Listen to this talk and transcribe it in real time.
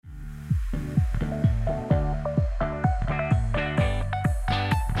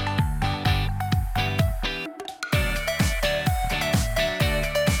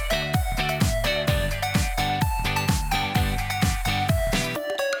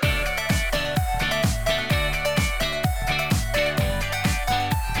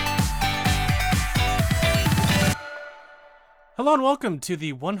Hello and welcome to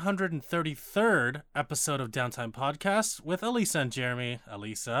the 133rd episode of Downtime Podcast with Elisa and Jeremy.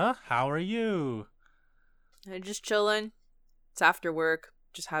 Elisa, how are you? I'm just chilling. It's after work,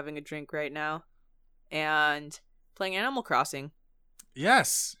 just having a drink right now, and playing Animal Crossing.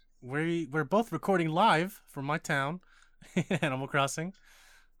 Yes, we're both recording live from my town, Animal Crossing.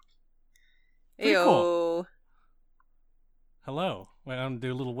 Pretty Ayo. cool. Hello. Wait, I'm gonna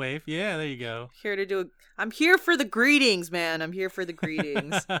do a little wave. Yeah, there you go. I'm here for the greetings, man. I'm here for the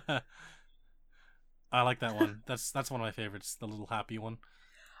greetings. I like that one. That's one of my favorites, the little happy one.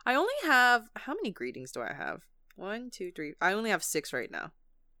 I only have, how many greetings do I have? 1, 2, 3. I only have 6 right now.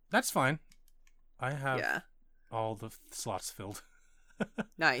 That's fine. I have all the slots filled.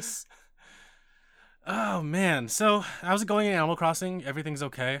 Nice. Oh man, so how's it going in Animal Crossing? Everything's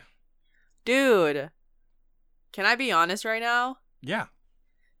okay? Dude, can I be honest right now? Yeah.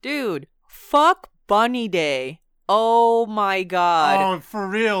 Dude, fuck Bunny Day. Oh my god. Oh, for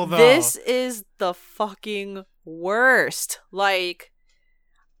real though. This is the fucking worst.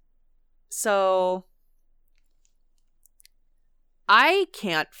 So I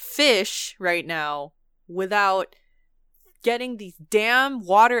can't fish right now without getting these damn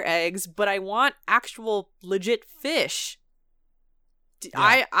water eggs, but I want actual legit fish.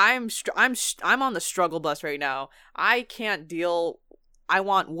 Yeah. I'm on the struggle bus right now. I can't deal. I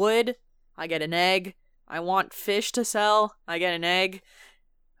want wood, I get an egg. I want fish to sell, I get an egg.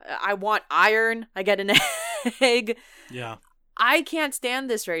 I want iron, I get an egg. Yeah. I can't stand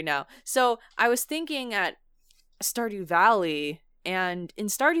this right now. So I was thinking at Stardew Valley, and in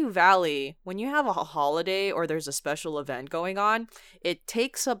Stardew Valley, when you have a holiday or there's a special event going on, it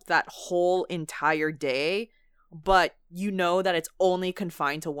takes up that whole entire day, but you know that it's only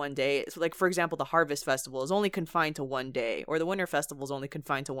confined to one day. So like, for example, the Harvest Festival is only confined to one day, or the Winter Festival is only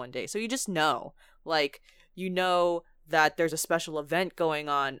confined to one day. So you just know, that there's a special event going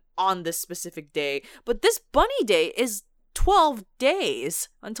on this specific day. But this Bunny Day is 12 days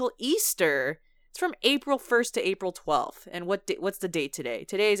until Easter. It's from April 1st to April 12th. And what's the date today?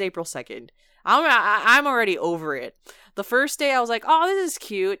 Today is April 2nd. I'm already over it. The first day I was like, oh, this is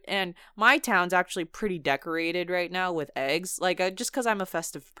cute. And my town's actually pretty decorated right now with eggs. Just because I'm a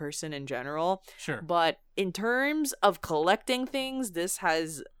festive person in general. Sure. But in terms of collecting things, this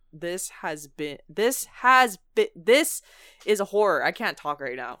is a horror. I can't talk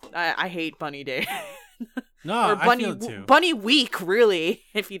right now. I hate Bunny Day. No, or Bunny, I feel it too. Bunny Week, really,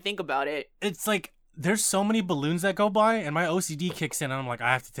 if you think about it. It's like there's so many balloons that go by, and my OCD kicks in, and I'm like,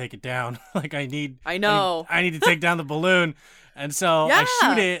 I have to take it down. I need to take down the balloon, and so I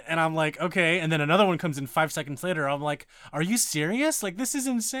shoot it, and I'm like, okay, and then another one comes in 5 seconds later. I'm like, are you serious? Like, this is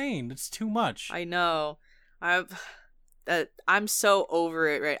insane. It's too much. I know. I'm so over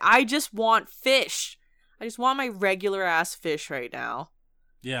it. Right, I just want fish. I just want my regular ass fish right now.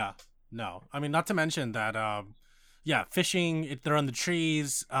 Yeah. No, I mean, not to mention that, fishing, they're on the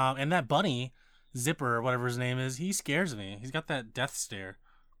trees, and that bunny, Zipper, or whatever his name is, he scares me. He's got that death stare.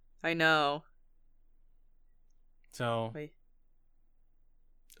 I know. So. Wait.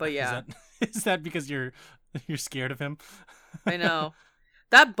 But yeah. Is that because you're scared of him? I know.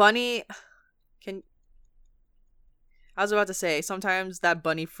 That bunny, I was about to say, sometimes that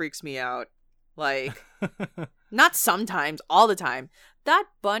bunny freaks me out. Not sometimes, all the time. That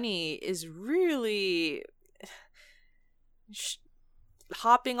bunny is really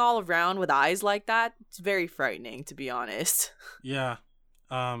hopping all around with eyes like that. It's very frightening, to be honest. Yeah.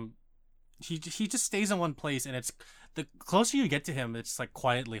 He just stays in one place, and it's the closer you get to him, it's like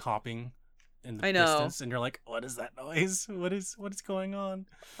quietly hopping in the distance, and you're like, what is that noise? What is going on?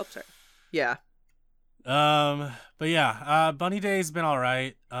 Oh, sorry. Yeah. But yeah, Bunny Day's been all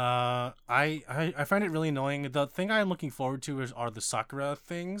right. I find it really annoying. The thing I'm looking forward to are the Sakura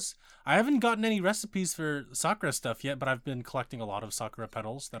things. I haven't gotten any recipes for Sakura stuff yet, but I've been collecting a lot of Sakura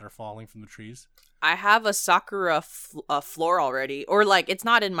petals that are falling from the trees. I have a Sakura floor already, or it's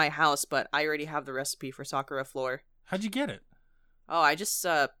not in my house, but I already have the recipe for Sakura floor. How'd you get it? Oh, I just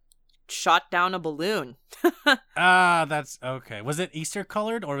shot down a balloon. That's okay. Was it Easter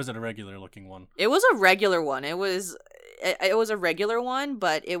colored or was it a regular looking one? It was a regular one. It was a regular one,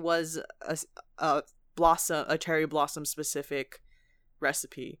 but it was a cherry blossom specific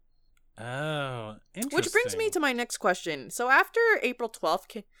recipe. Oh, interesting. Which brings me to my next question. So after April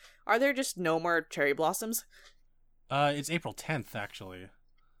 12th, are there just no more cherry blossoms? It's April 10th actually.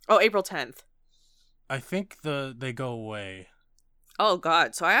 Oh, April 10th. I think they go away. Oh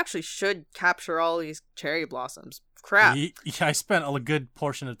god, so I actually should capture all these cherry blossoms. Crap. Yeah, I spent a good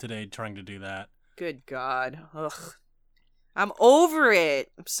portion of today trying to do that. Good god. Ugh. I'm over it.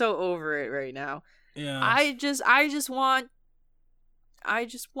 I'm so over it right now. Yeah. I just want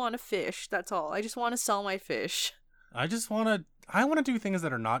want to fish. That's all. I just want to sell my fish. I want to do things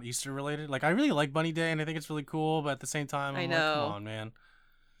that are not Easter related. Like, I really like Bunny Day, and I think it's really cool, but at the same time, I'm like, come on, man.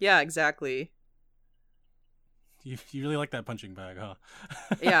 Yeah, exactly. You really like that punching bag, huh?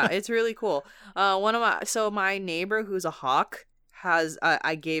 Yeah, it's really cool. My neighbor who's a hawk has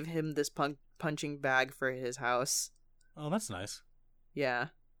I gave him this punching bag for his house. Oh, that's nice. Yeah.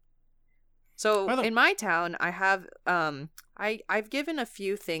 So in my town, I have I've given a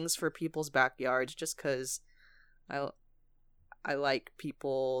few things for people's backyards just because I like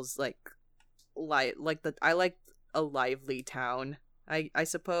people's I like a lively town. I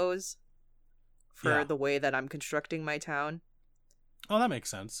suppose for the way that I'm constructing my town. Oh, that makes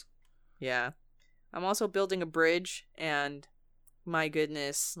sense. Yeah. I'm also building a bridge, and my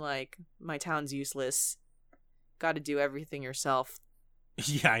goodness, like, my town's useless. Got to do everything yourself.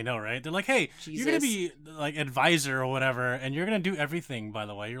 Yeah, I know, right? They're like, hey, Jesus. You're going to be, like, advisor or whatever, and you're going to do everything, by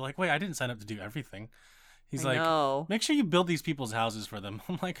the way. You're like, wait, I didn't sign up to do everything. He's like, make sure you build these people's houses for them.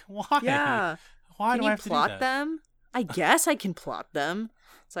 I'm like, why? Yeah. Why do I have to do that? Can you plot them? I guess I can plot them.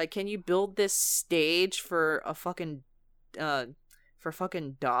 It's like, can you build this stage for a fucking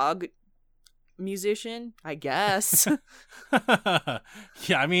dog musician? I guess.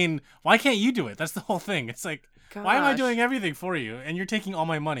 Yeah, I mean, why can't you do it? That's the whole thing. It's like, gosh, why am I doing everything for you? And you're taking all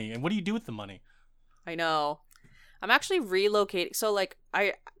my money. And what do you do with the money? I know. I'm actually relocating.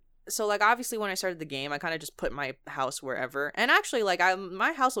 So obviously when I started the game, I kind of just put my house wherever. And actually,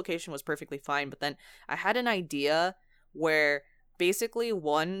 my house location was perfectly fine. But then I had an idea where basically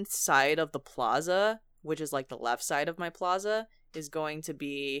one side of the plaza, which is like the left side of my plaza, is going to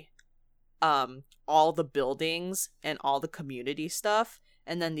be all the buildings and all the community stuff.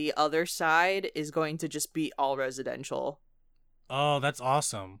 And then the other side is going to just be all residential. Oh, that's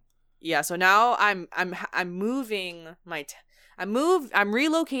awesome. Yeah, so now I'm moving I'm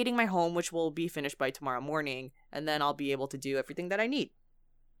relocating my home, which will be finished by tomorrow morning, and then I'll be able to do everything that I need.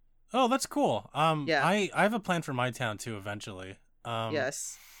 Oh, that's cool. Yeah. I have a plan for my town too eventually.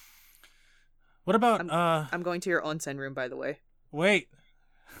 Yes. What about I'm going to your onsen room, by the way. Wait.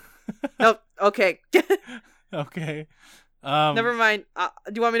 Oh, okay. Okay. Never mind.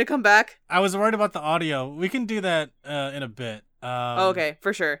 Do you want me to come back? I was worried about the audio. We can do that in a bit. Okay,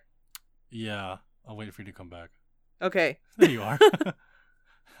 for sure. Yeah, I'll wait for you to come back. Okay. There you are.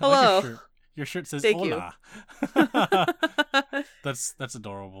 Hello. Like your shirt says Thank hola. That's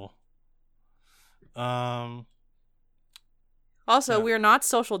adorable. Also, we're not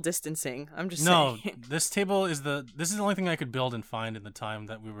social distancing. I'm just saying. No, this table is the only thing I could build and find in the time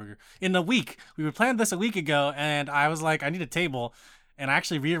that we were in the week. We were planned this a week ago, and I was like, I need a table, and I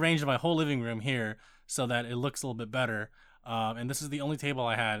actually rearranged my whole living room here so that it looks a little bit better. And this is the only table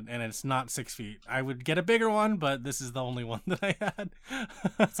I had, and it's not 6 feet. I would get a bigger one, but this is the only one that I had.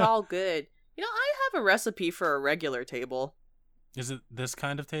 It's all good. You know, I have a recipe for a regular table. Is it this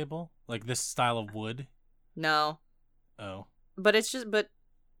kind of table? Like this style of wood? No. Oh. But it's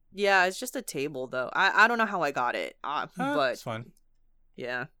just a table, though. I don't know how I got it, but it's fine.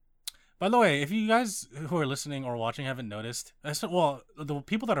 Yeah. By the way, if you guys who are listening or watching haven't noticed, well, the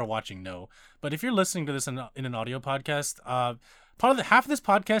people that are watching know, but if you're listening to this in an audio podcast, half of this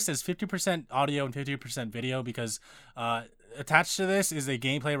podcast is 50% audio and 50% video because attached to this is a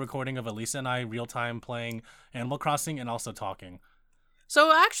gameplay recording of Elisa and I real time playing Animal Crossing and also talking.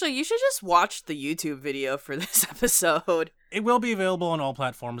 So actually, you should just watch the YouTube video for this episode. It will be available on all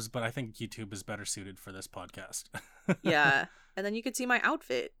platforms, but I think YouTube is better suited for this podcast. Yeah, and then you could see my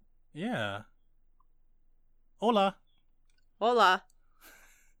outfit. Yeah. Hola. Hola.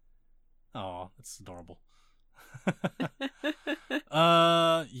 Oh, that's adorable.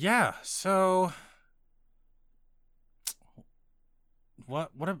 Yeah, so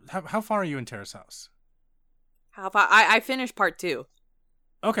how far are you in Terrace House? How far? I finished part 2.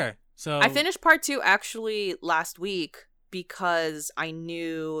 Okay. So I finished part 2 actually last week because I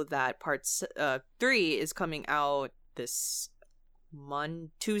knew that part 3 is coming out this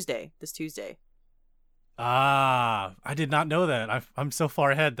Tuesday. I did not know that. I'm so far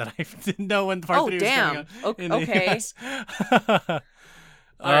ahead that I didn't know when part 3 was coming out. Okay.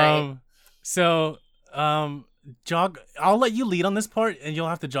 All right. So, I'll let you lead on this part, and you'll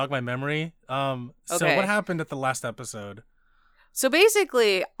have to jog my memory. So what happened at the last episode? So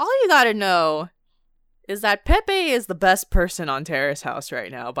basically, all you gotta know is that Pepe is the best person on Terrace House right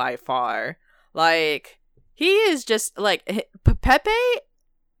now by far. Like, he is just like Pepe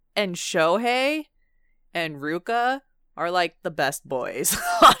and Shohei and Ruka are like the best boys.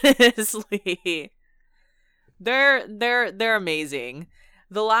 Honestly, they're amazing.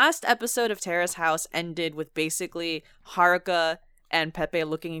 The last episode of Terrace House ended with basically Haruka and Pepe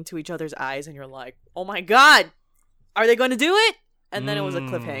looking into each other's eyes, and you're like, oh my god, are they going to do it? And then it was a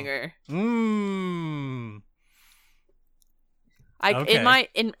cliffhanger.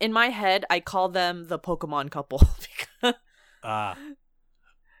 Okay. In my head, I call them the Pokemon couple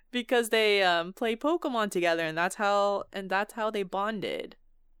because they play Pokemon together, and that's how they bonded.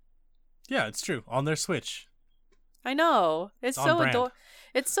 Yeah, it's true. On their Switch. I know. It's so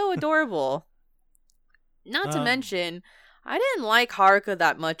adorable. Not to mention, I didn't like Haruka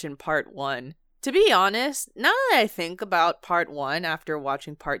that much in part 1. To be honest, now that I think about part 1 after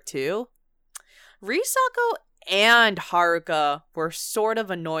watching part 2, Risako and Haruka were sort of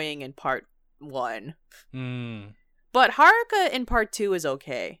annoying in part 1. But Haruka in part 2 is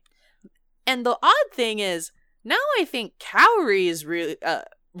okay. And the odd thing is, now I think Kaori is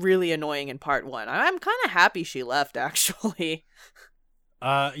really annoying in part 1. I'm kind of happy she left, actually.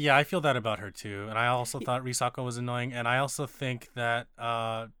 Yeah, I feel that about her too. And I also thought Risako was annoying, and I also think that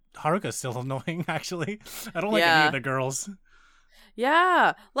Haruka's still annoying, actually. I don't like any of the girls.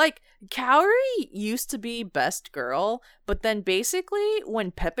 Yeah, like, Kaori used to be best girl, but then basically,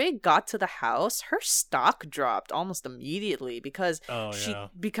 when Pepe got to the house, her stock dropped almost immediately because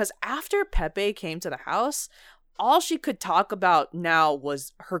because after Pepe came to the house, all she could talk about now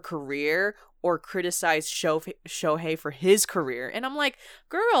was her career or criticize Shohei for his career. And I'm like,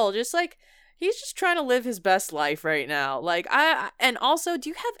 girl, just like, he's just trying to live his best life right now. Like, and also, do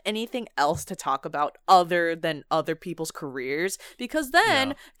you have anything else to talk about other than other people's careers? Because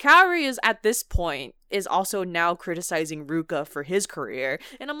then Kaori is at this point is also now criticizing Ruka for his career.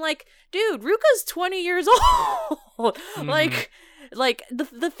 And I'm like, dude, Ruka's 20 years old. Like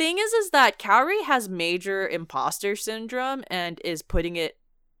the thing is that Kaori has major imposter syndrome and is putting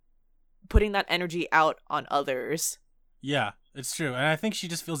that energy out on others. Yeah, it's true. And I think she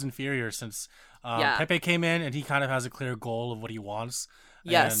just feels inferior since Pepe came in and he kind of has a clear goal of what he wants.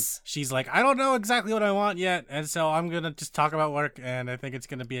 Yes. And she's like, I don't know exactly what I want yet. And so I'm going to just talk about work and I think it's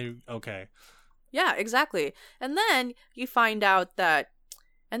going to be okay. Yeah, exactly. And then you find out that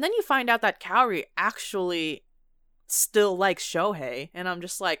Kaori actually still likes Shohei. And I'm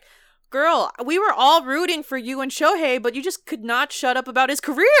just like, girl, we were all rooting for you and Shohei, but you just could not shut up about his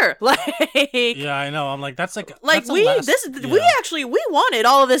career. Like, yeah, I know. I'm like, that's like we wanted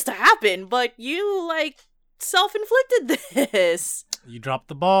all of this to happen, but you like self-inflicted this. You dropped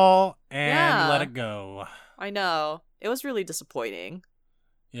the ball and you let it go. I know. It was really disappointing.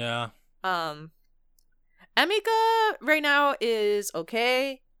 Yeah. Emika right now is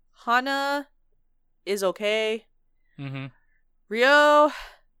okay. Hana is okay. Mm-hmm. Rio.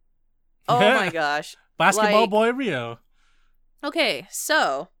 Oh my gosh. Basketball boy Rio. Okay,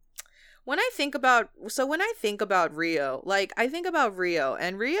 so when I think about Rio, like, I think about Rio,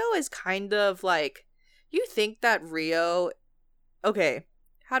 and Rio is kind of like, you think that Rio, okay,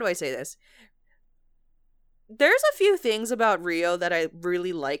 how do I say this? There's a few things about Rio that I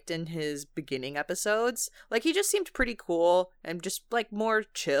really liked in his beginning episodes. Like, he just seemed pretty cool and just, like, more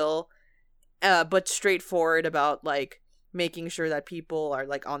chill, but straightforward about, like, making sure that people are,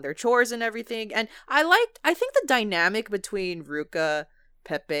 like, on their chores and everything. And I think the dynamic between Ruka,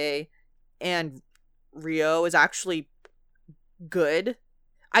 Pepe, and Rio is actually good.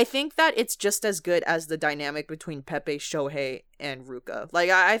 I think that it's just as good as the dynamic between Pepe, Shohei, and Ruka. Like,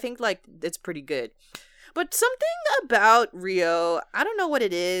 I think, like, it's pretty good. But something about Rio, I don't know what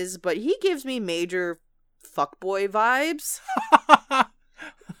it is, but he gives me major fuckboy vibes.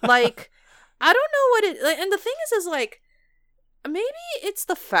 Like, I don't know what it, and the thing is like, maybe it's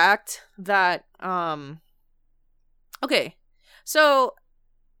the fact that, okay, so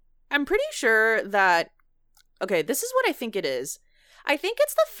I'm pretty sure that, okay, this is what I think it is. I think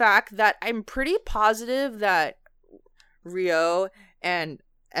it's the fact that I'm pretty positive that Rio and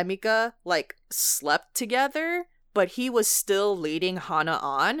Emika, like, slept together, but he was still leading Hana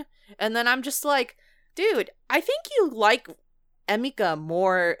on. And then I'm just like, dude, I think you like Emika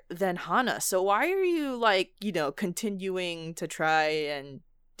more than Hana, so why are you, like, you know, continuing to try and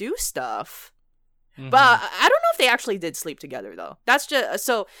do stuff? Mm-hmm. But I don't know if they actually did sleep together, though. That's just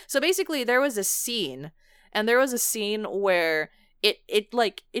so basically there was a scene where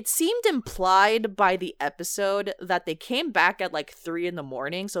it seemed implied by the episode that they came back at like 3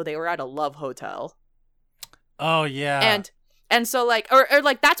 a.m, so they were at a love hotel. Oh yeah. And so, like, or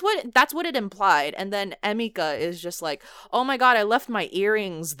like, that's what it implied. And then Emika is just like, oh my god, I left my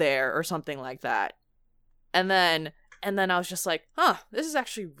earrings there, or something like that. And then I was just like, huh, this is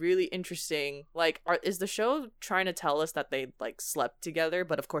actually really interesting. Like, is the show trying to tell us that they, like, slept together?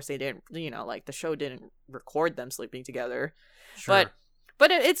 But of course they didn't, you know, like, the show didn't record them sleeping together. Sure.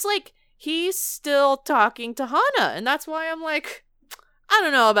 But it's like, he's still talking to Hana. And that's why I'm like, I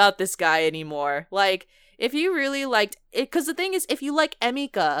don't know about this guy anymore. Like, if you really liked it, because the thing is, if you like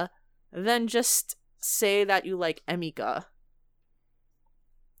Emika, then just say that you like Emika.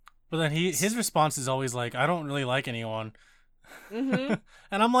 But then his response is always like, I don't really like anyone. Mm-hmm.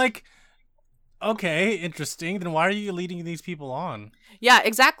 And I'm like, okay, interesting. Then why are you leading these people on? Yeah,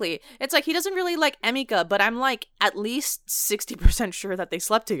 exactly. It's like he doesn't really like Emika, but I'm like at least 60% sure that they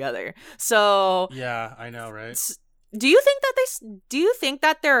slept together. So yeah, I know, right? Do you think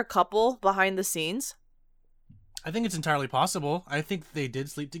that they're a couple behind the scenes? I think it's entirely possible. I think they did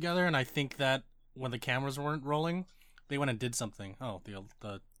sleep together, and I think that when the cameras weren't rolling, they went and did something. Oh,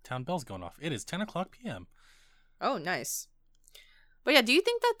 the town bell's going off. It is 10:00 p.m. Oh, nice. But yeah, do you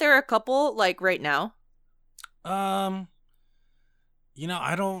think that they're a couple, like, right now? I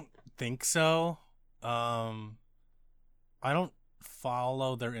don't think so. I don't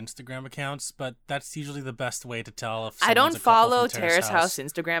follow their Instagram accounts, but that's usually the best way to tell if I don't follow Terrace House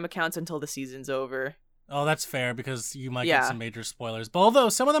Instagram accounts until the season's over. Oh, that's fair, because you might get some major spoilers. But although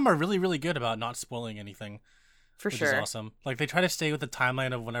some of them are really, really good about not spoiling anything. For which sure. Is awesome. Like, they try to stay with the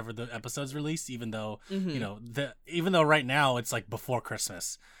timeline of whenever the episode's released, even though, even though right now it's like before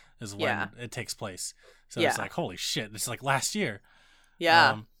Christmas is when it takes place. So it's like, holy shit, this is like last year.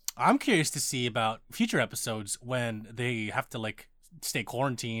 Yeah. I'm curious to see about future episodes when they have to like stay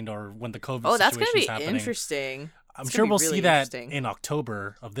quarantined or when the COVID situation is happening. Oh, that's going to be interesting. I'm sure we'll see that in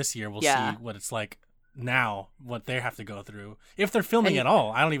October of this year. We'll see what it's like now, what they have to go through. If they're filming at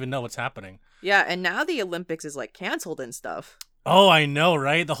all, I don't even know what's happening. Yeah, and now the Olympics is like canceled and stuff. Oh, I know,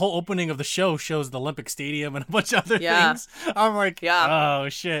 right? The whole opening of the show shows the Olympic Stadium and a bunch of other things. I'm like, oh,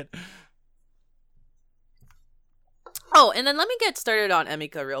 shit. Oh, and then let me get started on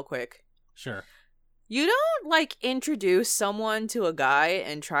Emika real quick. Sure. You don't, like, introduce someone to a guy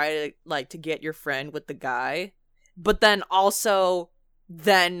and try to, like, to get your friend with the guy, but then also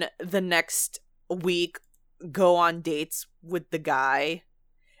then the next week go on dates with the guy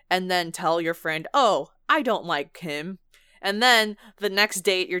and then tell your friend, oh, I don't like him. And then the next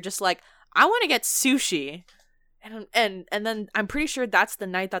date, you're just like, I want to get sushi. And then I'm pretty sure that's the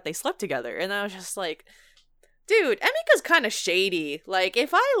night that they slept together. And I was just like, dude, Emika's kind of shady. Like,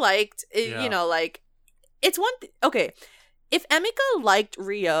 if I liked, like, it's one okay, if Emika liked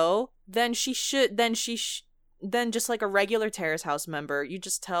Ryo, then then just like a regular Terrace House member, you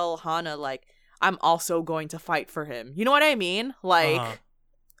just tell Hana, like, I'm also going to fight for him. You know what I mean? Like,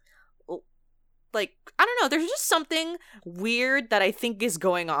 like, I don't know. There's just something weird that I think is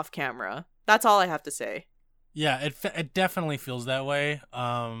going off camera. That's all I have to say. Yeah, it definitely feels that way.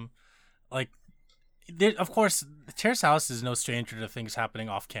 Like, of course, Terrace House is no stranger to things happening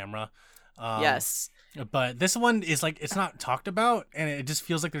off camera. Yes. But this one is like, it's not talked about, and it just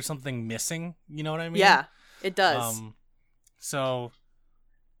feels like there's something missing. You know what I mean? Yeah, it does. So,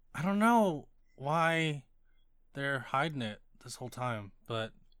 I don't know why they're hiding it this whole time,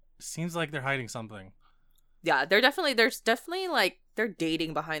 but it seems like they're hiding something. Yeah, there's definitely like, they're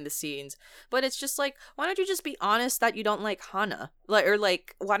dating behind the scenes, but it's just like, why don't you just be honest that you don't like Hana? Like, or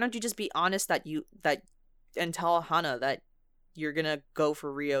like, why don't you just be honest and tell Hana that you're gonna go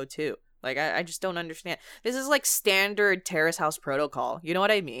for Ryo too? Like, I just don't understand. This is like standard Terrace House protocol. You know what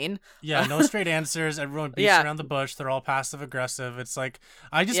I mean? Yeah, no straight answers. Everyone beats around the bush. They're all passive aggressive. It's like,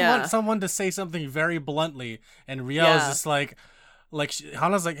 I just want someone to say something very bluntly, and Ryo is just like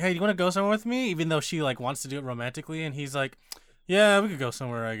Hana's like, hey, do you want to go somewhere with me? Even though she like wants to do it romantically, and he's like, yeah, we could go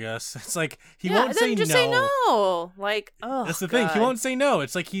somewhere, I guess. It's like, he won't say no. Just say no. Like, oh, that's the thing. He won't say no.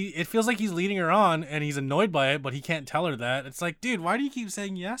 It's like it feels like he's leading her on, and he's annoyed by it, but he can't tell her that. It's like, dude, why do you keep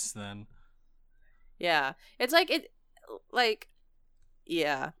saying yes then? Yeah, it's like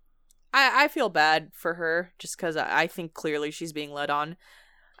I feel bad for her just because I think clearly she's being led on.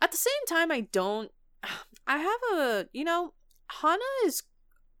 At the same time, I have a, Hana is,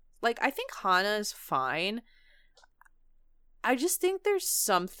 like, I think Hana is fine. I just think there's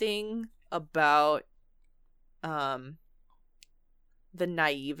something about the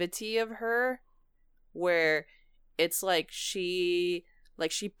naivety of her where it's like she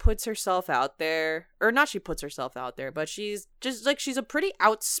puts herself out there, or not she puts herself out there, but she's just like, she's a pretty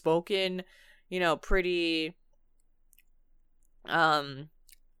outspoken, pretty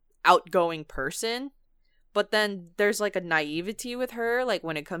outgoing person, but then there's like a naivety with her, like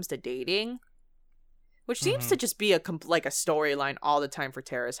when it comes to dating, which seems to just be a storyline all the time for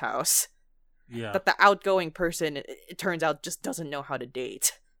Terrace House. Yeah. That the outgoing person, it turns out, just doesn't know how to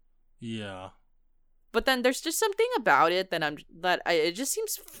date. Yeah. But then there's just something about it it just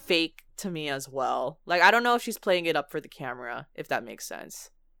seems fake to me as well. Like, I don't know if she's playing it up for the camera, if that makes sense.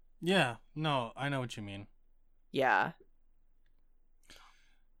 Yeah. No, I know what you mean. Yeah.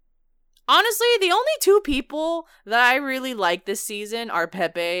 Honestly, the only two people that I really like this season are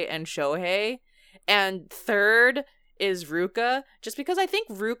Pepe and Shohei. And third is Ruka, just because I think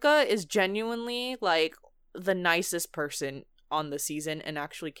Ruka is genuinely, like, the nicest person on the season and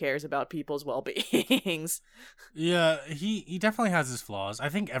actually cares about people's well-beings. Yeah, he definitely has his flaws. I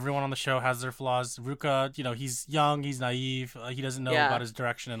think everyone on the show has their flaws. Ruka, he's young, he's naive, he doesn't know about his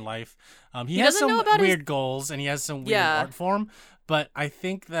direction in life. He has some weird goals and he has some weird art form, but I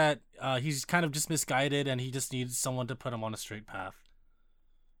think that he's kind of just misguided and he just needs someone to put him on a straight path.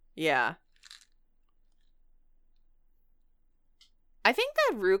 Yeah. I think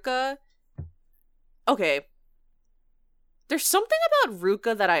that Ruka... Okay. There's something about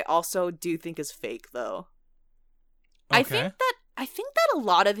Ruka that I also do think is fake, though. Okay. I think that a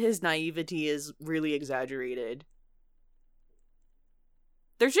lot of his naivety is really exaggerated.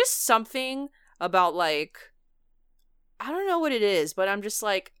 There's just something about, like, I don't know what it is, but I'm just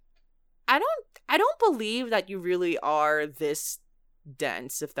like, I don't believe that you really are this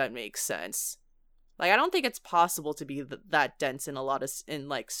dense, if that makes sense. Like, I don't think it's possible to be that dense in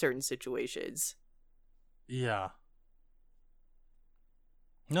like certain situations. Yeah.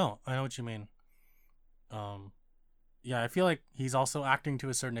 No, I know what you mean. Yeah, I feel like he's also acting to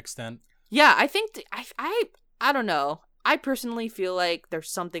a certain extent. Yeah, I think I don't know. I personally feel like there's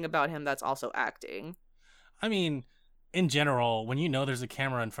something about him that's also acting. I mean, in general, when you know there's a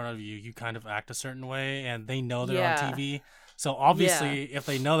camera in front of you, you kind of act a certain way, and they know they're on TV. So obviously, if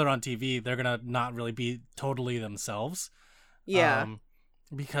they know they're on TV, they're gonna not really be totally themselves. Yeah.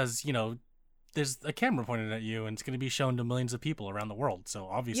 Because, there's a camera pointed at you and it's going to be shown to millions of people around the world. So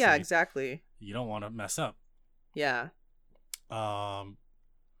obviously, yeah, exactly. You don't want to mess up. Yeah. And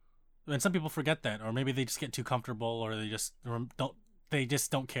some people forget that, or maybe they just get too comfortable, or they just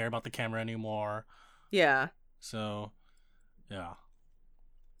don't care about the camera anymore. Yeah. So, yeah.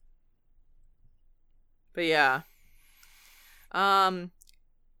 But yeah.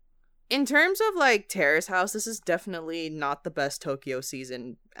 In terms of, like, Terrace House, this is definitely not the best Tokyo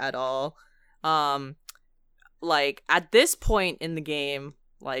season at all. Like, at this point in the game,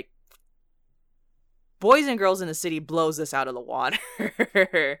 like, Boys and Girls in the City blows this out of the water.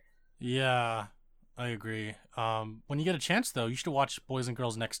 Yeah, I agree. When you get a chance, though, you should watch Boys and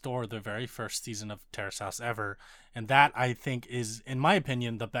Girls Next Door, the very first season of Terrace House ever. And that, I think, is, in my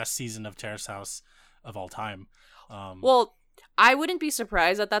opinion, the best season of Terrace House of all time. Well, I wouldn't be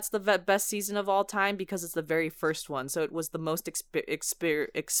surprised that that's the best season of all time because it's the very first one. So it was the most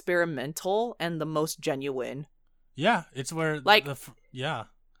experimental and the most genuine. Yeah, it's where like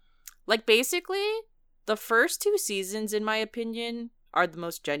basically the first two seasons, in my opinion, are the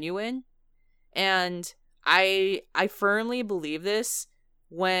most genuine, and I firmly believe this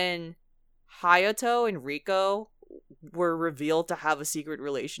when Hayato and Riko were revealed to have a secret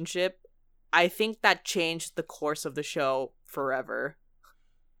relationship. I think that changed the course of the show forever.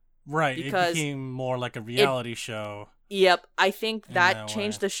 Right, because it became more like a reality show. Yep, I think that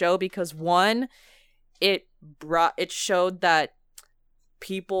changed the show because, one, it showed that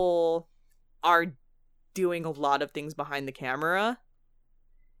people are doing a lot of things behind the camera.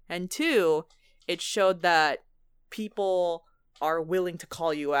 And two, it showed that people are willing to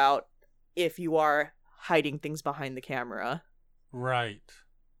call you out if you are hiding things behind the camera. Right.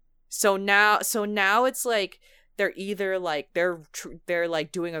 So now it's like they're either like they're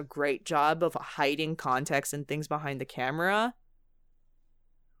like doing a great job of hiding context and things behind the camera,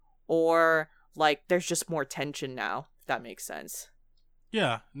 or like there's just more tension now, if that makes sense.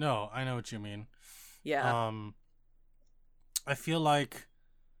 Yeah, no, I know what you mean. Yeah. I feel like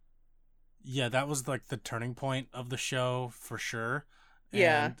that was like the turning point of the show for sure.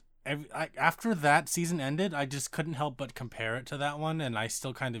 Yeah. And after that season ended, I just couldn't help but compare it to that one, and I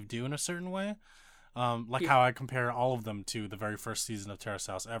still kind of do in a certain way. How I compare all of them to the very first season of Terrace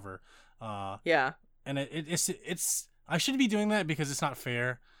House ever. Yeah. And it's I shouldn't be doing that because it's not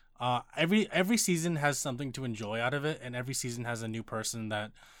fair. Every season has something to enjoy out of it, and every season has a new person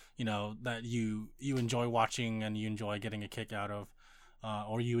that that you enjoy watching and you enjoy getting a kick out of,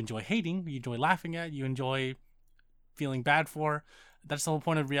 or you enjoy hating, you enjoy laughing at, you enjoy feeling bad for. That's the whole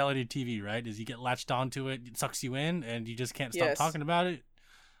point of reality TV, right? Is you get latched onto it, it sucks you in, and you just can't stop talking about it,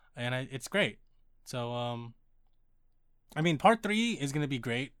 and it's great. So, I mean, part 3 is gonna be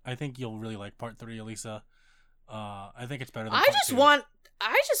great. I think you'll really like part 3, Elisa. I think it's better than part 2.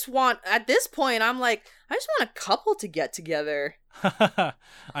 I just want, at this point, I'm like, I just want a couple to get together. I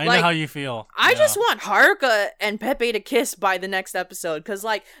know how you feel. I just want Haruka and Pepe to kiss by the next episode, because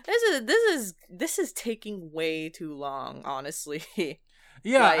like this is taking way too long, honestly.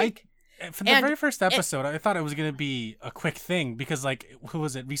 Yeah, For the very first episode, I thought it was gonna be a quick thing because, like, who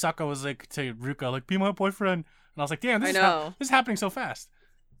was it? Risako was like to Ruka, like, be my boyfriend, and I was like, damn, this is happening so fast.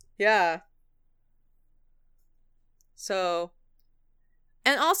 Yeah. So,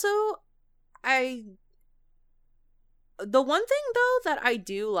 and also, the one thing though that I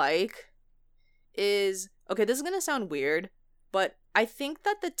do like is, okay, this is gonna sound weird, but I think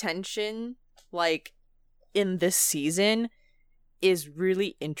that the tension, like, in this season is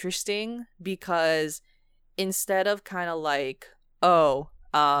really interesting because instead of kind of like,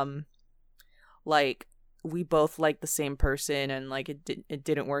 like, we both like the same person and like it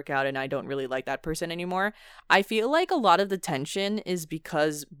didn't work out and I don't really like that person anymore, I feel like a lot of the tension is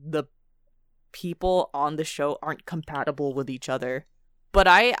because the people on the show aren't compatible with each other. But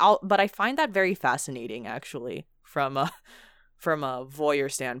I find that very fascinating, actually, from a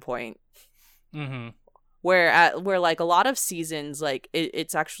voyeur standpoint. Mm-hmm. Where like a lot of seasons, like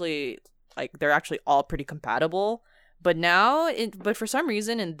it's actually like they're actually all pretty compatible. But but for some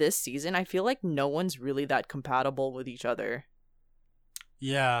reason in this season, I feel like no one's really that compatible with each other.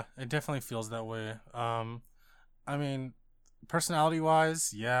 Yeah, it definitely feels that way. I mean,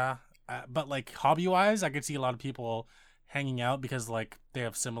 personality-wise, yeah. But, like, hobby-wise, I could see a lot of people hanging out because, like, they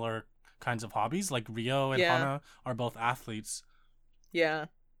have similar kinds of hobbies. Like, Rio and Hana are both athletes. Yeah.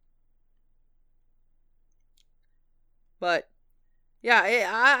 But,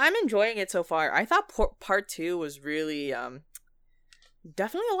 yeah, I'm enjoying it so far. I thought part 2 was really,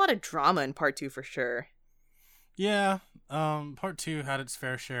 definitely a lot of drama in part 2 for sure. Yeah, part 2 had its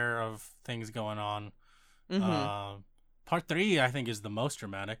fair share of things going on. Mm-hmm. Part 3, I think, is the most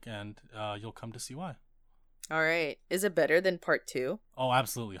dramatic, and you'll come to see why. All right. Is it better than part 2? Oh,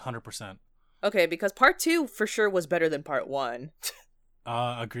 absolutely, 100%. Okay, because part 2 for sure was better than part 1.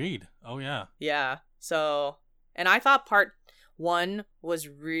 Agreed. Oh, yeah. Yeah. So, and I thought part 1 was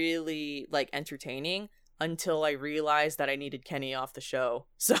really, like, entertaining until I realized that I needed Kenny off the show.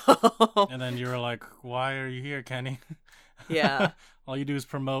 So. And then you were like, why are you here, Kenny? Yeah. All you do is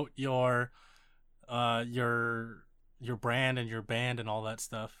promote your brand and your band and all that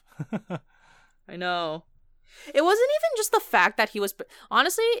stuff. I know. It wasn't even just the fact that he was,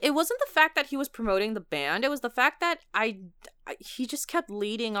 honestly, it wasn't the fact that he was promoting the band. It was the fact that he just kept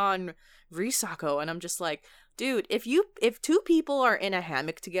leading on Risako, and I'm just like, dude, if two people are in a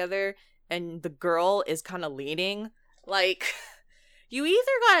hammock together and the girl is kind of leading, like, you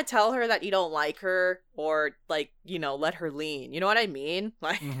either gotta tell her that you don't like her or, like, you know, let her lean. You know what I mean?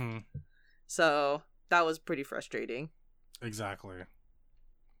 Like, mm-hmm. So that was pretty frustrating. Exactly.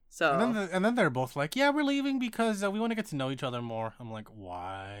 So and then they're both like, yeah, we're leaving because we want to get to know each other more. I'm like,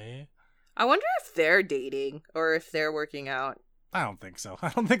 why? I wonder if they're dating or if they're working out. I don't think so. I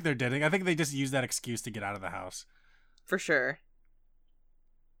don't think they're dating. I think they just use that excuse to get out of the house. For sure.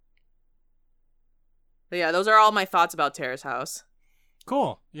 But yeah, those are all my thoughts about Terrace House.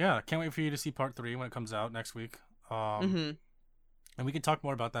 Cool. Yeah, can't wait for you to see part 3 when it comes out next week. Mm-hmm. And we can talk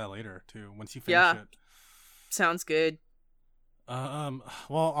more about that later too once you finish it. Sounds good.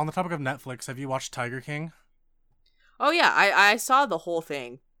 Well, on the topic of Netflix, have you watched Tiger King? Oh yeah, I saw the whole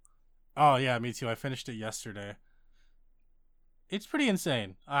thing. Oh yeah, me too. I finished it yesterday. It's pretty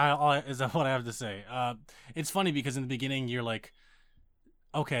insane. Is that what I have to say? It's funny because in the beginning you're like,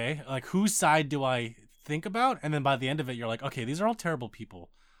 okay, like whose side do I think about? And then by the end of it, you're like, okay, these are all terrible people.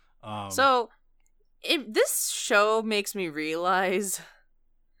 So, this show makes me realize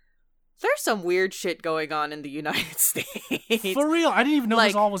there's some weird shit going on in the United States. For real, I didn't even know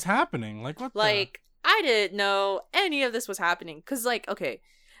this all was happening. Like, what? I didn't know any of this was happening. Cause, like, okay,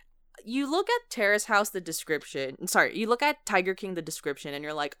 you look at Terrace House, the description. Sorry, you look at Tiger King, the description, and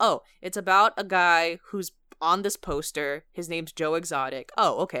you're like, oh, it's about a guy who's on this poster. His name's Joe Exotic.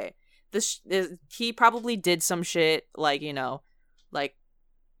 Oh, okay. He probably did some shit, like, you know, like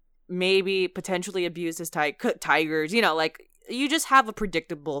maybe potentially abused his tigers. You know, like, you just have a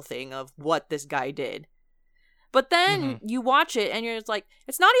predictable thing of what this guy did. But then you watch it and you're just like,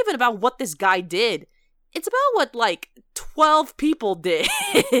 it's not even about what this guy did. It's about what, like, 12 people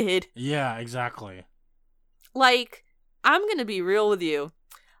did. Yeah, exactly. Like, I'm gonna be real with you.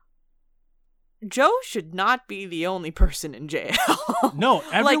 Joe should not be the only person in jail. No,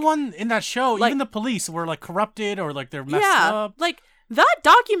 everyone in that show, even the police, were, like, corrupted or, like, they're messed up. Like, that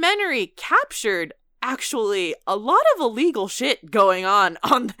documentary captured actually a lot of illegal shit going on,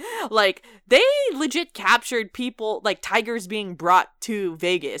 like, they legit captured people, like, tigers being brought to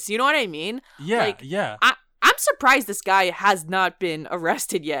Vegas. You know what I mean? Yeah, like, yeah. I'm surprised this guy has not been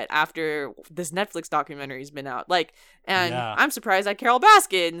arrested yet after this Netflix documentary's been out. Like, and I'm surprised that Carol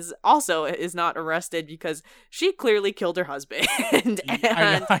Baskins also is not arrested because she clearly killed her husband. And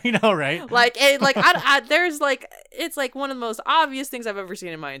I know, right? Like, there's like, it's like one of the most obvious things I've ever seen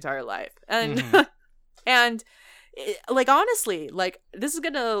in my entire life. And, and like, honestly, like, this is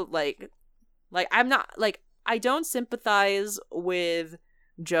gonna, like, I'm not, like, I don't sympathize with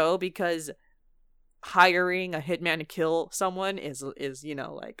Joe because hiring a hitman to kill someone is you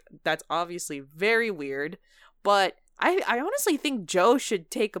know, like, that's obviously very weird, but I honestly think Joe should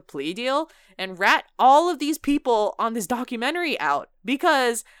take a plea deal and rat all of these people on this documentary out,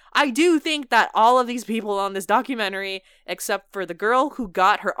 because I do think that all of these people on this documentary, except for the girl who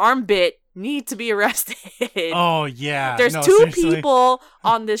got her arm bit, need to be arrested. Oh yeah, there's two people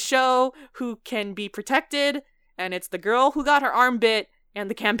on this show who can be protected, and it's the girl who got her arm bit and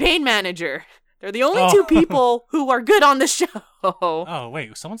the campaign manager. They're the only two people who are good on the show. Oh,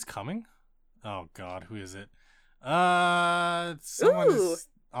 wait. Someone's coming? Oh, God. Who is it? Someone is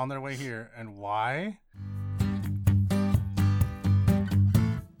on their way here. And why?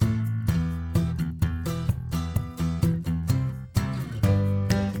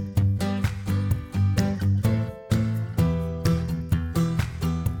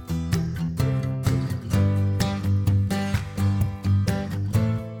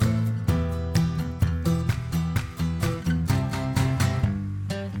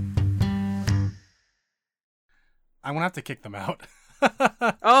 I'm gonna have to kick them out.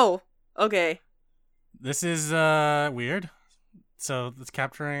 Oh, okay. This is weird. So it's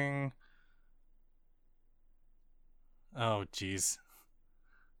capturing. Oh, jeez.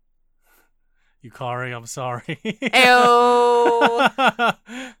 Yukari, I'm sorry. Ew.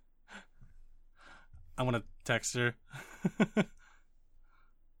 I'm gonna text her.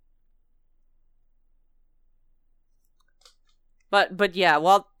 But yeah,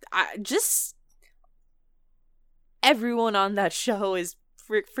 well, everyone on that show is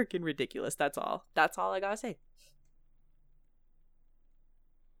freaking ridiculous. That's all I gotta say.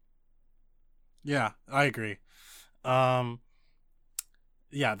 Yeah, I agree. Yeah,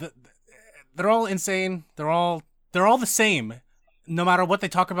 they're all insane. They're all the same, no matter what they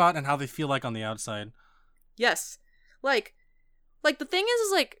talk about and how they feel like on the outside. Yes, like the thing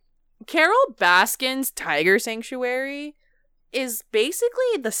is like Carol Baskin's Tiger Sanctuary is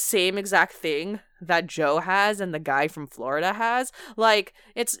basically the same exact thing that Joe has and the guy from Florida has. Like,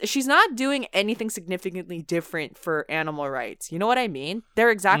 she's not doing anything significantly different for animal rights. You know what I mean?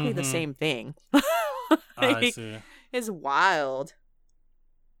 They're exactly the same thing. I see. It's wild.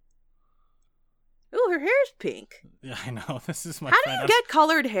 Ooh, her hair's pink. Yeah, I know. This is my How do you get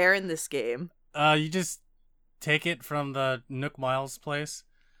colored hair in this game? You just take it from the Nook Miles place.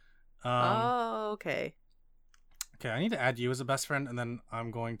 Oh, okay. Okay, I need to add you as a best friend, and then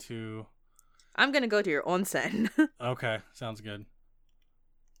I'm going to go to your onsen. Okay, sounds good.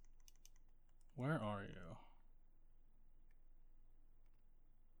 Where are you?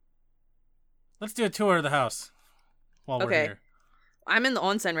 Let's do a tour of the house while we're here. I'm in the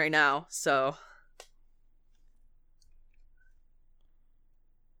onsen right now, so.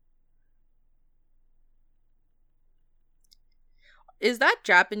 Is that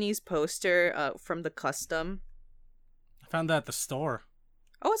Japanese poster from the custom? I found that at the store.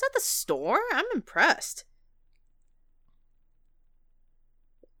 Oh, is that the store? I'm impressed.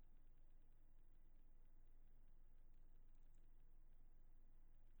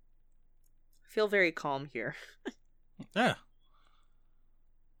 I feel very calm here. Yeah.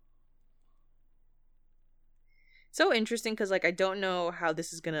 So interesting because, like, I don't know how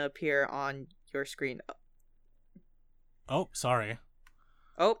this is going to appear on your screen. Oh, sorry.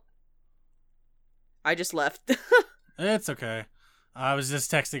 Oh. I just left. It's okay. I was just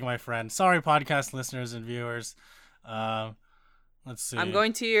texting my friend. Sorry, podcast listeners and viewers. Let's see. I'm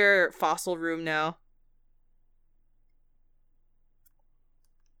going to your fossil room now.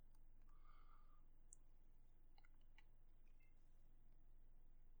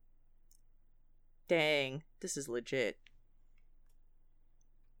 Dang, this is legit.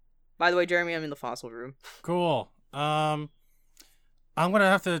 By the way, Jeremy, I'm in the fossil room. Cool. I'm gonna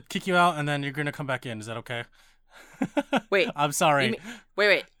have to kick you out, and then you're gonna come back in. Is that okay? Wait. I'm sorry.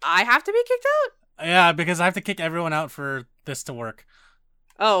 Wait. I have to be kicked out? Yeah, because I have to kick everyone out for this to work.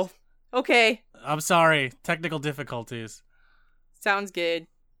 Oh, okay. I'm sorry. Technical difficulties. Sounds good.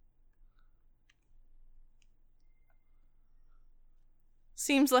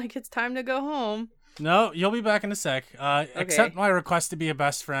 Seems like it's time to go home. No, you'll be back in a sec. Okay. Accept my request to be a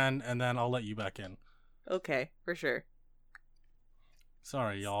best friend, and then I'll let you back in. Okay, for sure.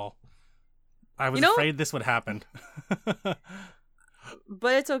 Sorry, y'all. I was afraid this would happen.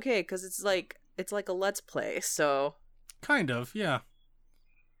 But it's okay, because it's like a Let's Play, so... Kind of, yeah.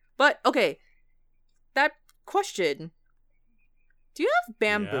 But, okay. That question. Do you have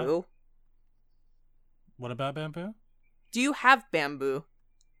bamboo? Yeah. What about bamboo? Do you have bamboo?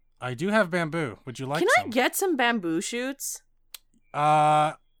 I do have bamboo. Would you like some? Can I get some bamboo shoots?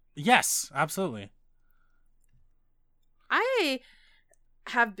 Yes, absolutely. I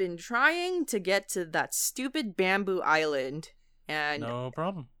have been trying to get to that stupid bamboo island, and no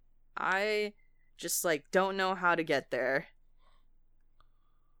problem. I just don't know how to get there.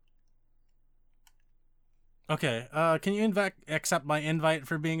 Okay, can you accept my invite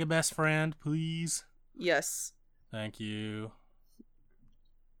for being a best friend, please? Yes. Thank you.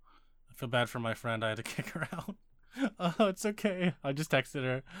 I feel bad for my friend. I had to kick her out. Oh, it's okay. I just texted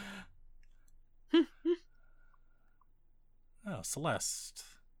her. Oh, Celeste.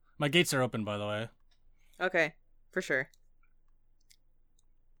 My gates are open, by the way. Okay, for sure.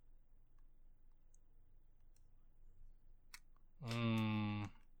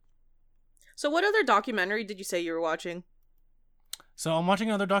 So what other documentary did you say you were watching? So I'm watching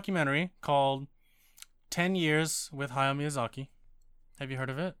another documentary called 10 Years with Hayao Miyazaki. Have you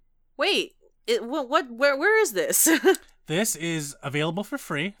heard of it? Wait, where is this? This is available for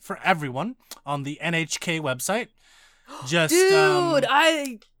free for everyone on the NHK website. Just Dude,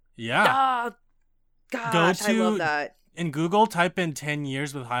 yeah. Gosh, I love that. In Google, type in 10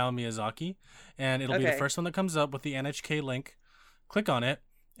 Years with Hayao Miyazaki, and it'll be the first one that comes up with the NHK link. Click on it,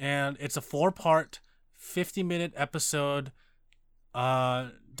 and it's a 4-part, 50-minute episode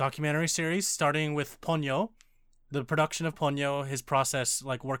documentary series starting with Ponyo, the production of Ponyo, his process,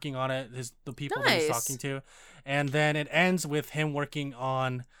 working on it, the people that he's talking to, and then it ends with him working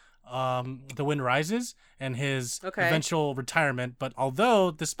on The Wind Rises and his eventual retirement. But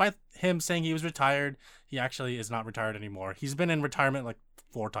although, despite him saying he was retired, he actually is not retired anymore. He's been in retirement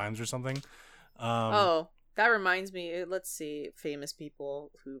 4 times or something. That reminds me. Let's see, famous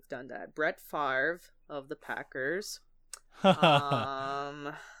people who've done that. Brett Favre of the Packers.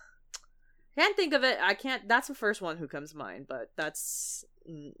 Can't think of it. I can't. That's the first one who comes to mind, but that's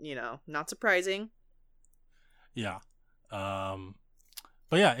not surprising. Yeah. But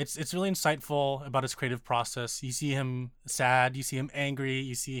yeah, it's really insightful about his creative process. You see him sad, you see him angry,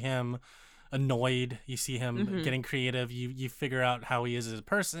 you see him annoyed, you see him getting creative. You figure out how he is as a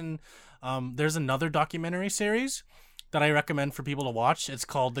person. There's another documentary series that I recommend for people to watch. It's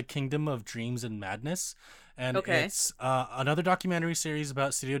called The Kingdom of Dreams and Madness. And it's another documentary series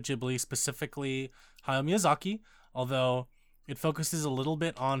about Studio Ghibli, specifically Hayao Miyazaki, although it focuses a little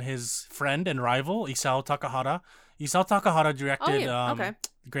bit on his friend and rival, Isao Takahata. Isao Takahata directed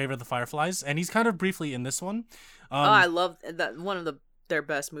Grave of the Fireflies, and he's kind of briefly in this one. I love that. One of their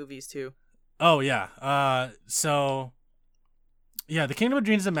best movies, too. Oh, yeah. So, yeah, The Kingdom of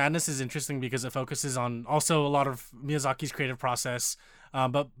Dreams and Madness is interesting because it focuses on also a lot of Miyazaki's creative process,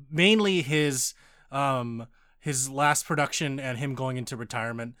 but mainly his last production and him going into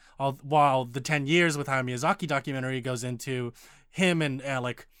retirement, while the 10 Years with Hayao Miyazaki documentary goes into him and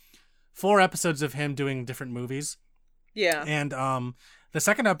 4 episodes of him doing different movies. Yeah. And the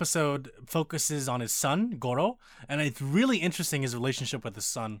second episode focuses on his son, Goro, and it's really interesting, his relationship with his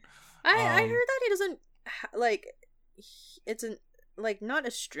son. I heard that he doesn't, it's not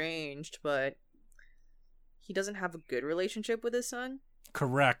estranged, but he doesn't have a good relationship with his son.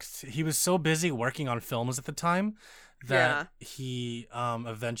 Correct. He was so busy working on films at the time that he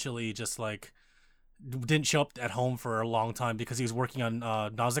eventually just didn't show up at home for a long time because he was working on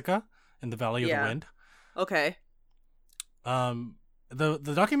Nausicaa in the Valley of the Wind. Okay.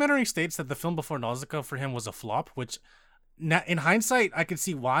 The documentary states that the film before Nausicaa for him was a flop, which in hindsight I could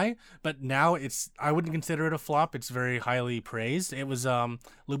see why, but now I wouldn't consider it a flop. It's very highly praised. It was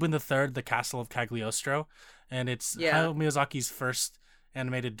Lupin III, The Castle of Cagliostro, and it's Hayao Miyazaki's first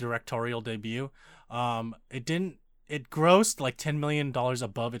animated directorial debut. It grossed $10 million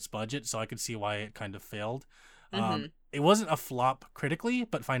above its budget, so I could see why it kind of failed. It wasn't a flop critically,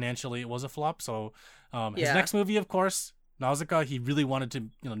 but financially it was a flop. So his next movie, of course, Nausicaa, he really wanted to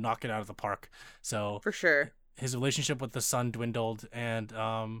knock it out of the park. So for sure, his relationship with the son dwindled, and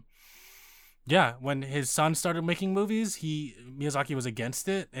when his son started making movies, Miyazaki was against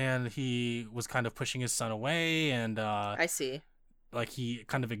it, and he was kind of pushing his son away, and I see. He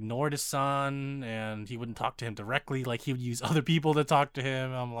kind of ignored his son, and he wouldn't talk to him directly. He would use other people to talk to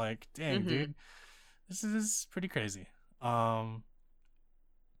him. I'm like, dang, dude, this is pretty crazy.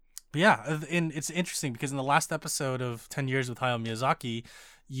 But yeah, and it's interesting because in the last episode of 10 Years with Hayao Miyazaki,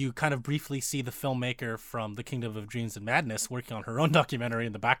 you kind of briefly see the filmmaker from The Kingdom of Dreams and Madness working on her own documentary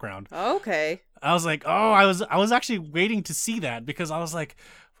in the background. Okay. I was like, oh, I was actually waiting to see that because I was like,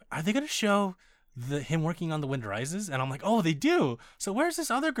 are they going to show him working on The Wind Rises? And I'm like, oh, they do. So where's this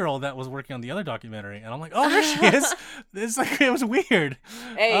other girl that was working on the other documentary? And I'm like, oh, there she is. It's like, it was weird.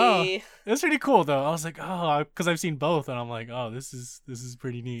 Hey. Oh, it was pretty cool though. I was like, oh, because I've seen both, and I'm like, oh, this is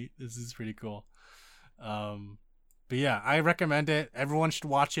pretty neat. This is pretty cool. But yeah, I recommend it. Everyone should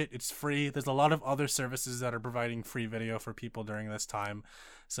watch it. It's free. There's a lot of other services that are providing free video for people during this time.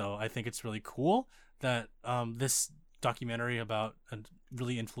 So I think it's really cool that this documentary about a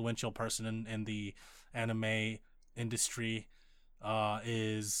really influential person in the anime industry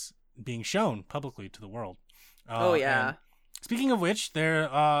is being shown publicly to the world. Oh yeah. Speaking of which,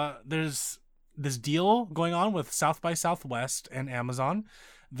 there's this deal going on with South by Southwest and Amazon.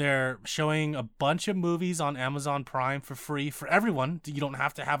 They're showing a bunch of movies on Amazon Prime for free for everyone. You don't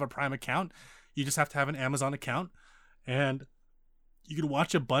have to have a Prime account. You just have to have an Amazon account. And you can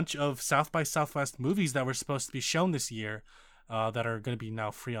watch a bunch of South by Southwest movies that were supposed to be shown this year that are going to be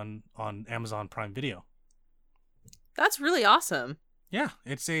now free on Amazon Prime Video. That's really awesome. Yeah,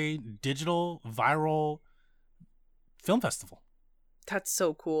 it's a digital viral film festival. That's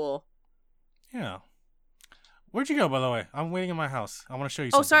so cool. Yeah. Where'd you go, by the way? I'm waiting in my house. I want to show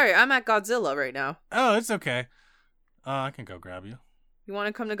you something. Oh, sorry. I'm at Godzilla right now. Oh, it's okay. I can go grab you. You want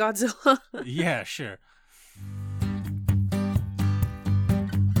to come to Godzilla? Yeah, sure.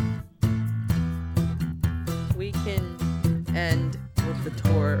 We can end with the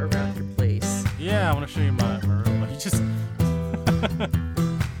tour around your place. Yeah, I want to show you my room. You just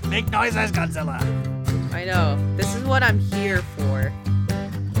make noises, Godzilla. I know. This is what I'm here for.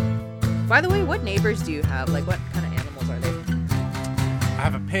 By the way, what neighbors do you have? Like, what kind of animals are they? I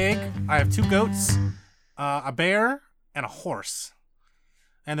have a pig. I have 2 goats, a bear, and a horse.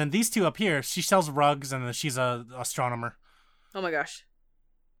 And then these 2 up here, she sells rugs, and she's a astronomer. Oh my gosh.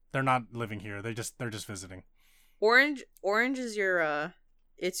 They're not living here. They're just visiting. Orange is your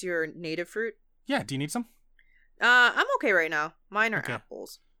it's your native fruit? Yeah, do you need some? I'm okay right now. Mine are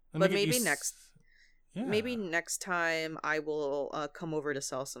apples. But maybe maybe next time I will come over to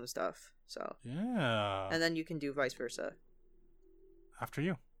sell some stuff. So yeah. And then you can do vice versa. After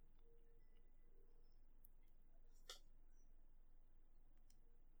you.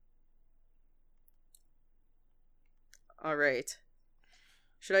 All right.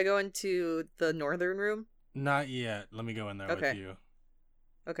 Should I go into the northern room? Not yet. Let me go in there with you.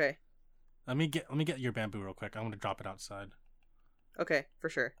 Okay. Let me get your bamboo real quick. I'm gonna drop it outside. Okay, for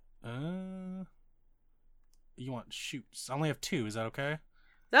sure. You want shoots? I only have 2. Is that okay?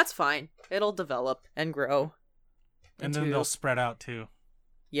 That's fine. It'll develop and grow. And then they'll spread out too.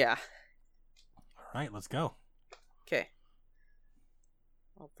 Yeah. All right, let's go. Okay.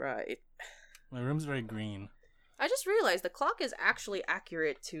 All right. My room's very green. I just realized the clock is actually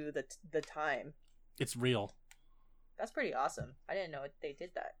accurate to the time. It's real. That's pretty awesome. I didn't know they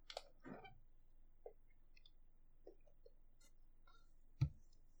did that.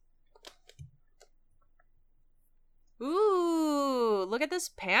 Ooh, look at this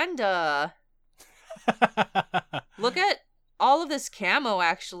panda. Look at all of this camo,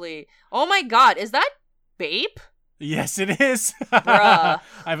 actually. Oh my god, is that Bape? Yes, it is. Bruh.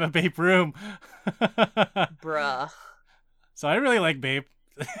 I have a Bape room. Bruh. So I really like Bape.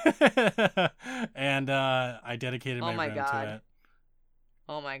 And I dedicated my room to it.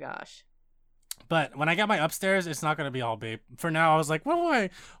 Oh my gosh. But when I get my upstairs, it's not going to be all Bape. For now, I was like, what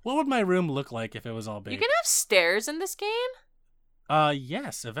would my room look like if it was all Bape? You can have stairs in this game?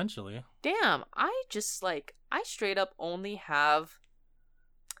 Yes, eventually. Damn, I straight up only have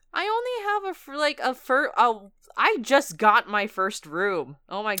I just got my first room.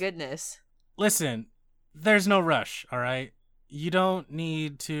 Oh my goodness. Listen, there's no rush, all right? You don't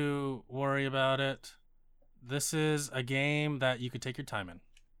need to worry about it. This is a game that you could take your time in.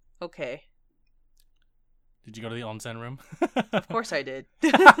 Okay. Did you go to the onsen room? Of course I did.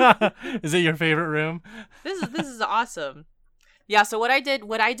 Is it your favorite room? This is awesome. Yeah, so what I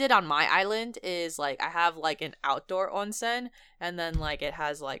did on my island is like I have like an outdoor onsen, and then like it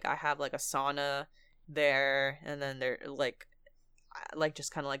has like I have like a sauna there, and then there like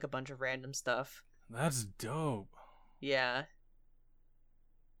just kind of like a bunch of random stuff. That's dope. Yeah.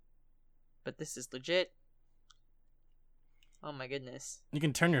 But this is legit. Oh my goodness. You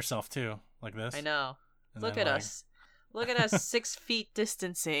can turn yourself too, like this. I know. Look at us. Look at us 6 feet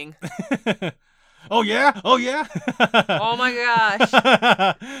distancing. Oh yeah? Oh yeah? Oh my gosh.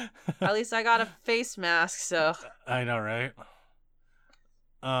 At least I got a face mask, so. I know, right?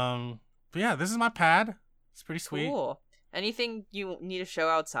 But yeah, this is my pad. It's pretty sweet. Cool. Anything you need to show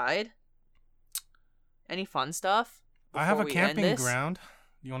outside? Any fun stuff? I have a camping ground.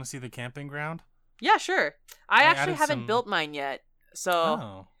 You want to see the camping ground? Yeah, sure. I actually haven't built mine yet.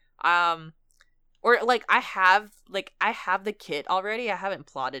 So, or like I have the kit already. I haven't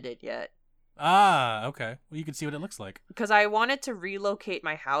plotted it yet. Ah, okay. Well, you can see what it looks like. Because I wanted to relocate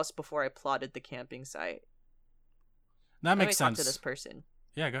my house before I plotted the camping site. That makes sense. Talk to this person.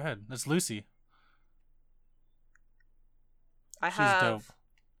 Yeah, go ahead. That's Lucy. She's dope.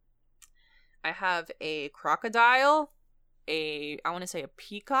 I have a crocodile, I want to say a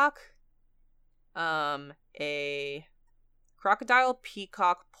peacock, a crocodile,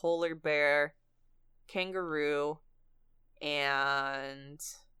 peacock, polar bear, kangaroo, and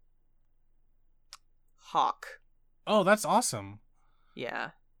hawk. Oh, that's awesome.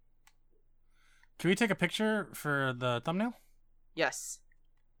 Yeah. Can we take a picture for the thumbnail? Yes.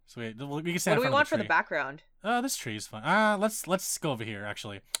 Sweet. We can stand. What do we want for the background? This tree is fine. Let's go over here.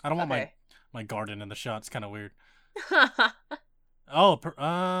 Actually, I don't want my garden in the shot. It's kind of weird. Oh,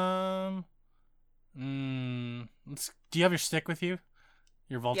 do you have your stick with you?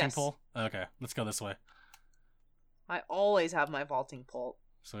 Your vaulting pole? Okay, let's go this way. I always have my vaulting pole.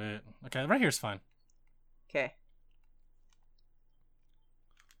 Sweet. Okay, right here's fine. Okay.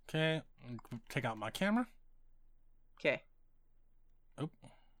 Okay, take out my camera. Okay. Oh.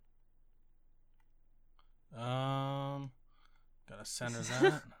 Gotta center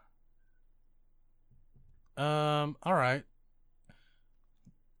that. All right.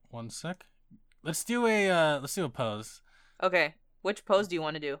 One sec. Let's do a pose. Okay. Which pose do you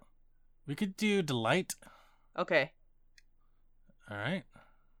want to do? We could do delight. Okay. All right.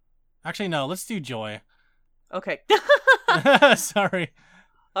 Actually, no. Let's do joy. Okay. Sorry.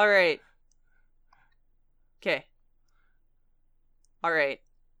 All right. Okay. All right.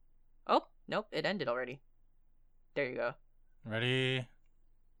 Oh, nope. It ended already. There you go. Ready?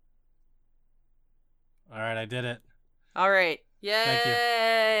 All right, I did it. All right. Yay! Thank you.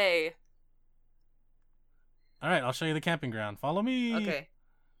 All right, I'll show you the camping ground. Follow me. Okay.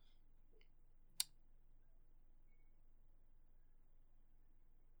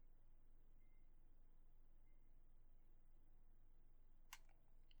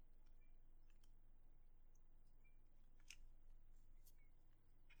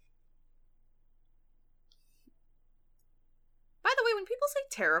 By the way, when people say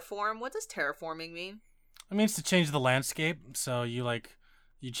terraform, what does terraforming mean? It means to change the landscape. So you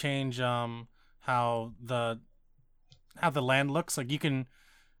change how the land looks. Like you can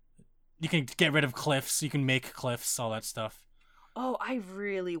get rid of cliffs. You can make cliffs. All that stuff. Oh, I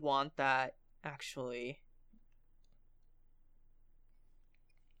really want that. Actually.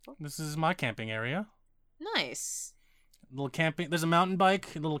 This is my camping area. Nice. Little camping. There's a mountain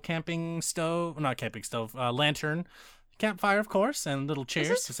bike. A little camping stove. Not camping stove. Lantern. Campfire, of course, and little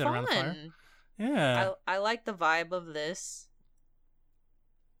chairs to sit around the fire. Yeah. I like the vibe of this.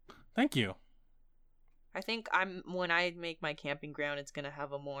 Thank you. I think when I make my camping ground, it's gonna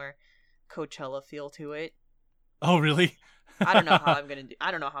have a more Coachella feel to it. Oh, really? I don't know how I'm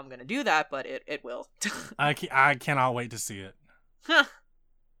gonna do that, but it will. I cannot wait to see it.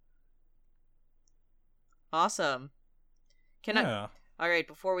 Awesome. All right,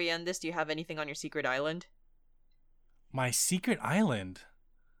 before we end this, do you have anything on your secret island? My secret island?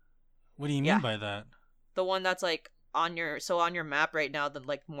 What do you mean by that? The one that's like on your map right now, the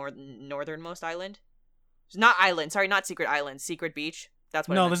like more northernmost island. Not island, sorry, not secret island, secret beach. That's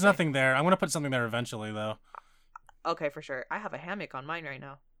what. No, there's nothing there. I'm gonna put something there eventually, though. Okay, for sure. I have a hammock on mine right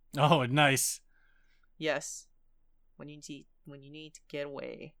now. Oh, nice. Yes. When you need to get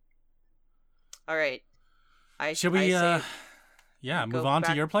away. All right. Should we move on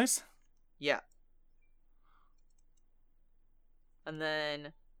to your place? Yeah. And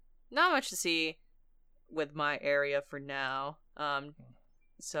then not much to see with my area for now.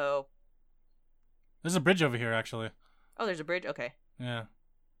 So there's a bridge over here, actually. Oh, there's a bridge? Okay. Yeah.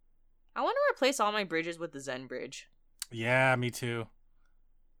 I want to replace all my bridges with the Zen bridge. Yeah, me too.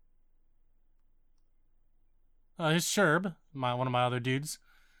 Here's Sherb, one of my other dudes.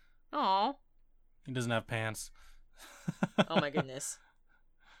 Aw. He doesn't have pants. Oh my goodness.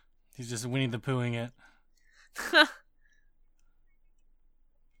 He's just Winnie the Poohing it.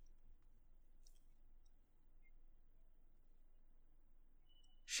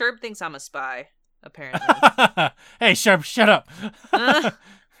 Sherb thinks I'm a spy, apparently. Hey, Sherb, shut up.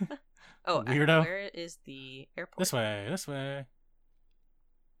 Oh, weirdo. Where is the airport? This way.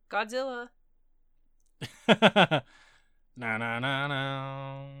 Godzilla.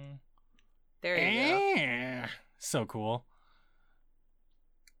 No. There you go. So cool.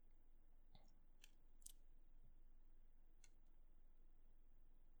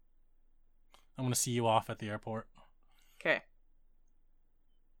 I'm gonna see you off at the airport. Okay.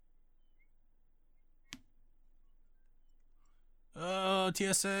 Oh,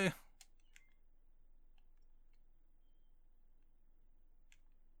 TSA.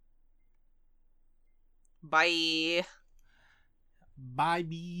 Bye. Bye,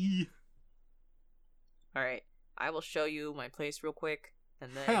 bee. All right. I will show you my place real quick,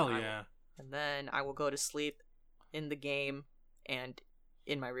 and then Hell yeah. And then I will go to sleep in the game and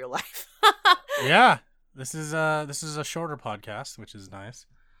in my real life. Yeah. This is a shorter podcast, which is nice.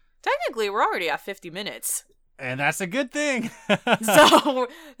 Technically, we're already at 50 minutes. And that's a good thing. So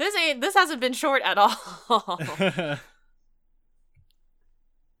this hasn't been short at all.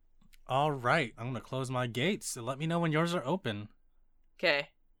 All right, I'm gonna close my gates. Let me know when yours are open. Okay.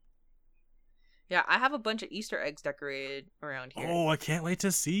 Yeah, I have a bunch of Easter eggs decorated around here. Oh, I can't wait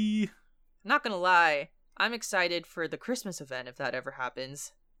to see. Not gonna lie, I'm excited for the Christmas event if that ever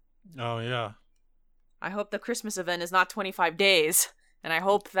happens. Oh yeah. I hope the Christmas event is not 25 days, and I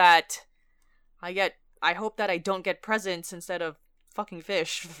hope that I don't get presents instead of fucking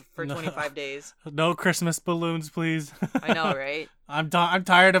fish for 25 days. No Christmas balloons, please. I know, right? I'm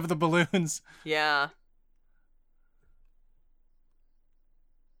tired of the balloons. Yeah.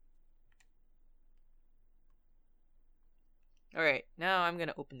 Alright, now I'm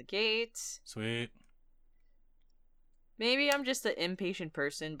gonna open the gates. Sweet. Maybe I'm just an impatient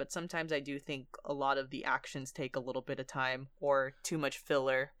person, but sometimes I do think a lot of the actions take a little bit of time or too much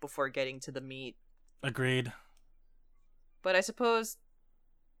filler before getting to the meat. Agreed. But I suppose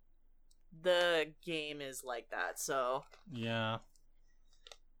the game is like that, so... Yeah.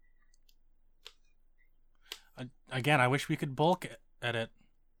 Again, I wish we could bulk edit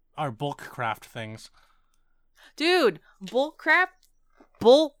our bulk craft things. Dude, bulk crap?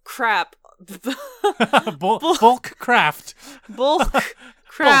 Bulk crap. Bulk craft. Bulk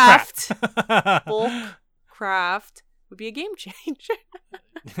craft. Bulk craft would be a game changer.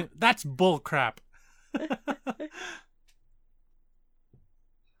 That's bull crap.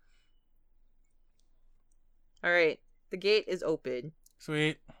 Alright, the gate is open.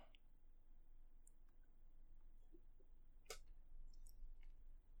 Sweet.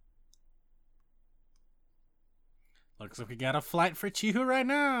 Looks like we got a flight for Chihu right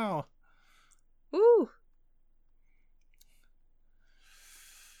now. Woo!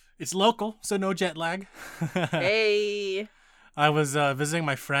 It's local, so no jet lag. Hey! I was visiting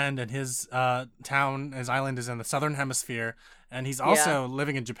my friend, and his town, his island is in the southern hemisphere, and he's also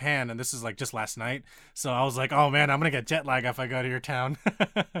living in Japan, and this is like just last night. So I was like, oh man, I'm going to get jet lag if I go to your town.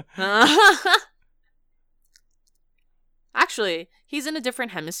 Actually, he's in a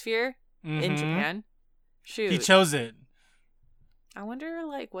different hemisphere in Japan. Shoot. He chose it. I wonder,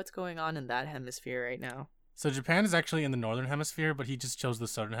 like, what's going on in that hemisphere right now. So Japan is actually in the northern hemisphere, but he just chose the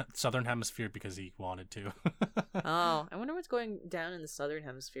southern hemisphere because he wanted to. Oh, I wonder what's going down in the southern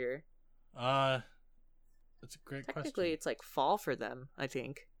hemisphere. That's a great question. Technically, it's like fall for them, I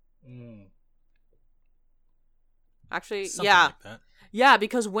think. Actually, something like that. Yeah,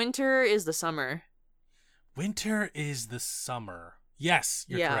 because winter is the summer. Winter is the summer. Yes,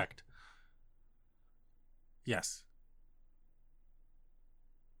 you're correct. Yes.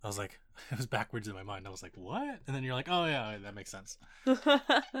 I was like, it was backwards in my mind. I was like, what? And then you're like, oh yeah, that makes sense.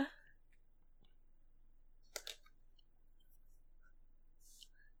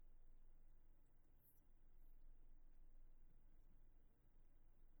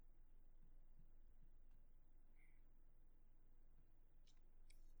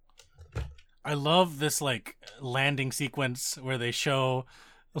 I love this like landing sequence where they show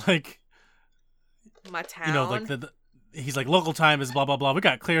like my town. You know, like he's like, local time is blah blah blah. We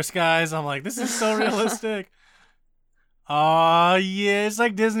got clear skies. I'm like, this is so realistic. Oh yeah, it's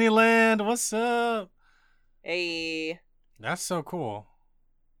like Disneyland. What's up? Hey. That's so cool.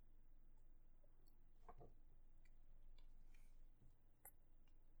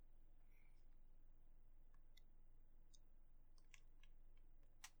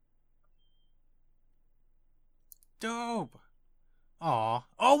 Dope. Aw.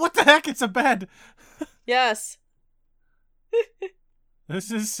 Oh, what the heck? It's a bed. Yes.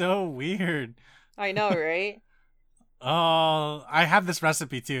 This is so weird. I know, right? Oh, I have this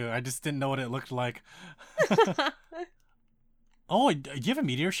recipe too. I just didn't know what it looked like. Oh, do you have a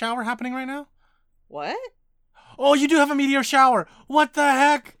meteor shower happening right now? What? Oh, you do have a meteor shower. What the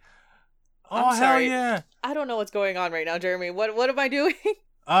heck? Oh, I'm sorry. hell yeah. I don't know what's going on right now, Jeremy. What am I doing?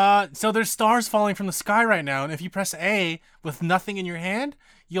 So there's stars falling from the sky right now, and if you press A with nothing in your hand,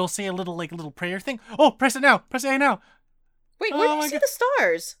 you'll see a little prayer thing. Oh, press it now. Press A now. Wait, where do you see the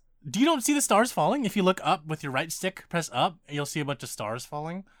stars? Do you don't see the stars falling? If you look up with your right stick, press up, you'll see a bunch of stars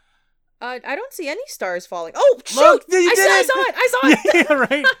falling. I don't see any stars falling. Oh, shoot! Look, I saw it! Yeah,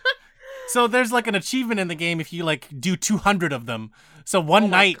 right? So there's like an achievement in the game if you like do 200 of them. So one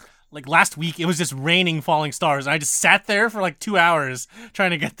night, like last week, it was just raining falling stars. I just sat there for like 2 hours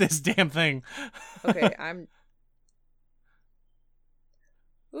trying to get this damn thing. Okay,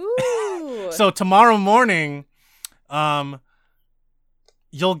 Ooh. So tomorrow morning,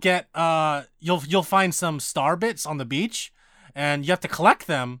 you'll get you'll find some star bits on the beach, and you have to collect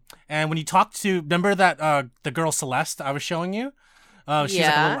them. And when you talk to, remember that the girl Celeste I was showing you? She's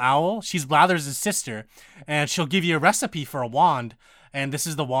like a little owl. She's Blathers' sister, and she'll give you a recipe for a wand. And this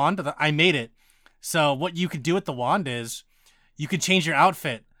is the wand that I made it. So what you could do with the wand is you could change your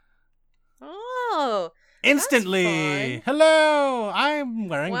outfit. Oh. Instantly. Hello, I'm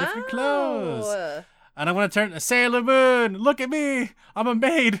wearing different clothes. And I'm going to turn Sailor Moon. Look at me. I'm a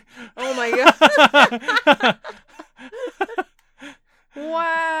maid. Oh my god.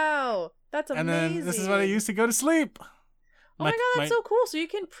 Wow. That's amazing. And then this is what I used to go to sleep. Oh my god, that's so cool. So you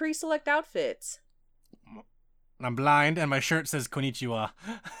can pre-select outfits. I'm blind and my shirt says Konnichiwa.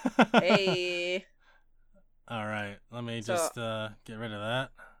 Hey. All right. Let me just get rid of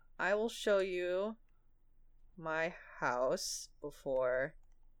that. I will show you my house before.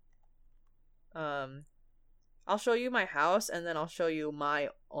 I'll show you my house and then I'll show you my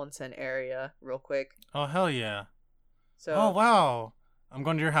onsen area real quick. Oh, hell yeah. So. Oh, wow. I'm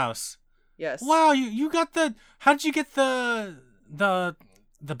going to your house. Yes. Wow, you got the... How did you get the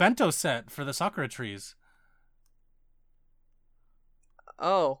bento set for the sakura trees?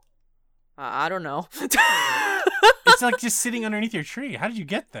 Oh. I don't know. It's like just sitting underneath your tree. How did you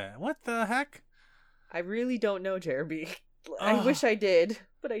get that? What the heck? I really don't know, Jeremy. I wish I did,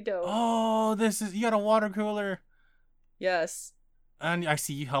 but I don't. Oh, you got a water cooler. Yes. And I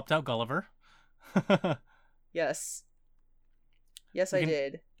see you helped out Gulliver. Yes. Yes, I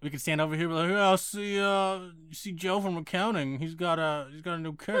did. We can stand over here and be like, yeah, you see Joe from accounting. He's got a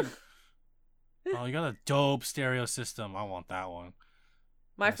new kid. Oh, you got a dope stereo system. I want that one.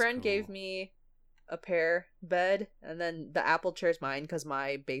 My friend gave me a pear bed, and then the apple chair's mine because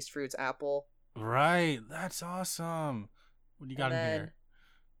my base fruit's apple. Right. That's awesome. What do you got in here?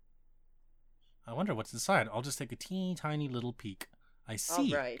 I wonder what's inside. I'll just take a teeny tiny little peek. I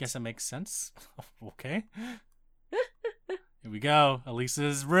see. Right. Guess it makes sense. Okay. Here we go.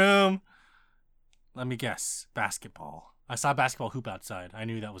 Elisa's room. Let me guess. Basketball. I saw a basketball hoop outside. I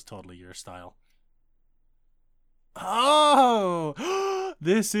knew that was totally your style. Oh,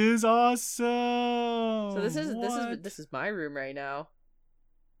 this is awesome. So this is my room right now.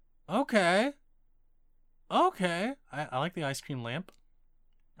 Okay. I like the ice cream lamp.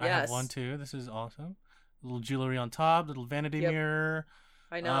 Yes. I have one too. This is awesome. Little jewelry on top, little vanity mirror.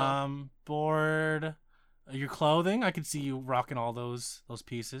 I know. Board. Your clothing. I can see you rocking all those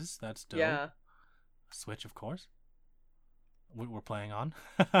pieces. That's dope. Yeah. Switch, of course. We're playing on.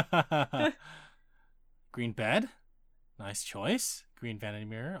 Green bed. Nice choice. Green vanity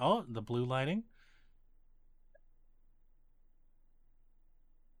mirror. Oh, the blue lighting.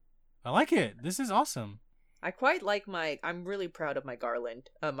 I like it. This is awesome. I quite like I'm really proud of my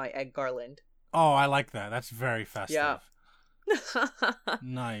garland. My egg garland. Oh, I like that. That's very festive. Yeah.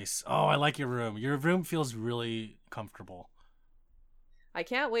 Nice. Oh, I like your room. Your room feels really comfortable. I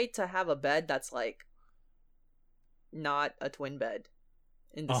can't wait to have a bed that's like not a twin bed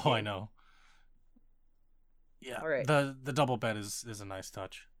in this game. I know. Yeah. All right. The double bed is a nice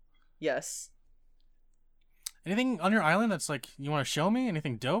touch. Yes. Anything on your island that's like you want to show me?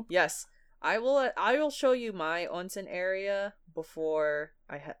 Anything dope? Yes. I will show you my onsen area before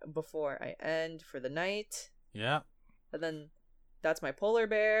I end for the night. Yeah. And then that's my polar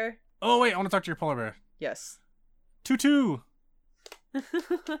bear. Oh wait, I want to talk to your polar bear. Yes. Tutu.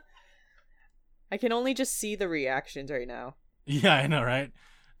 I can only just see the reactions right now. Yeah, I know, right?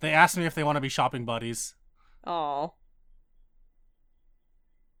 They asked me if they want to be shopping buddies. Aw.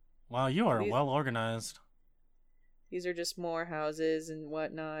 Wow, you are well organized. These are just more houses and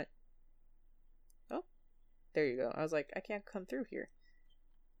whatnot. Oh, there you go. I was like, I can't come through here.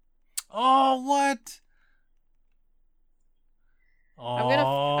 Oh, what?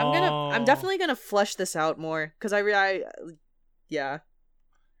 I'm definitely gonna flush this out more because yeah.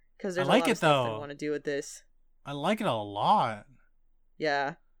 Because there's a lot of stuff I want to do with this. I like it a lot.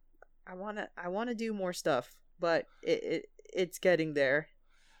 Yeah, I wanna do more stuff, but it's getting there.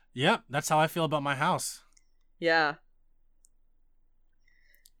 Yep, that's how I feel about my house. Yeah.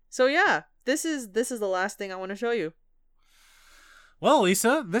 So yeah, this is the last thing I want to show you. Well,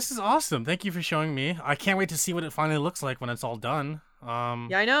 Lisa, this is awesome. Thank you for showing me. I can't wait to see what it finally looks like when it's all done. Yeah,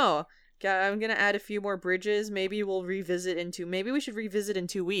 I know. I'm gonna add a few more bridges. Maybe we should revisit in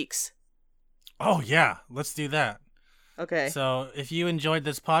 2 weeks. Oh, yeah. Let's do that. Okay. So if you enjoyed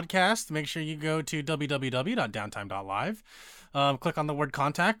this podcast, make sure you go to www.downtime.live. Click on the word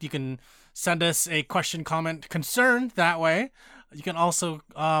contact. You can send us a question, comment, concern that way. You can also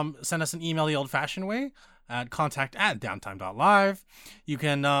send us an email the old-fashioned way at contact@downtime.live. You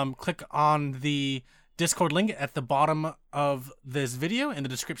can click on the Discord link at the bottom of this video, in the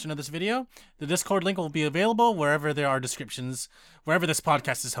description of this video. The Discord link will be available wherever there are descriptions, wherever this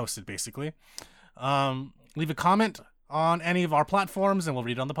podcast is hosted, basically. Leave a comment on any of our platforms and we'll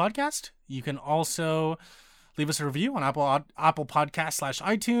read it on the podcast. You can also leave us a review on Apple Podcast /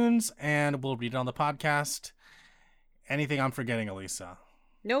 iTunes and we'll read it on the podcast. Anything I'm forgetting, Elisa?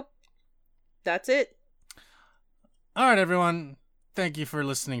 Nope. That's it. All right, everyone. Thank you for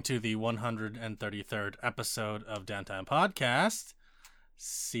listening to the 133rd episode of Downtime Podcast.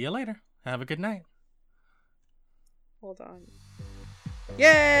 See you later. Have a good night. Hold on.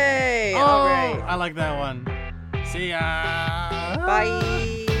 Yay! Oh, all right. I like that one. See ya.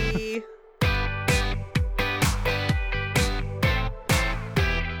 Bye.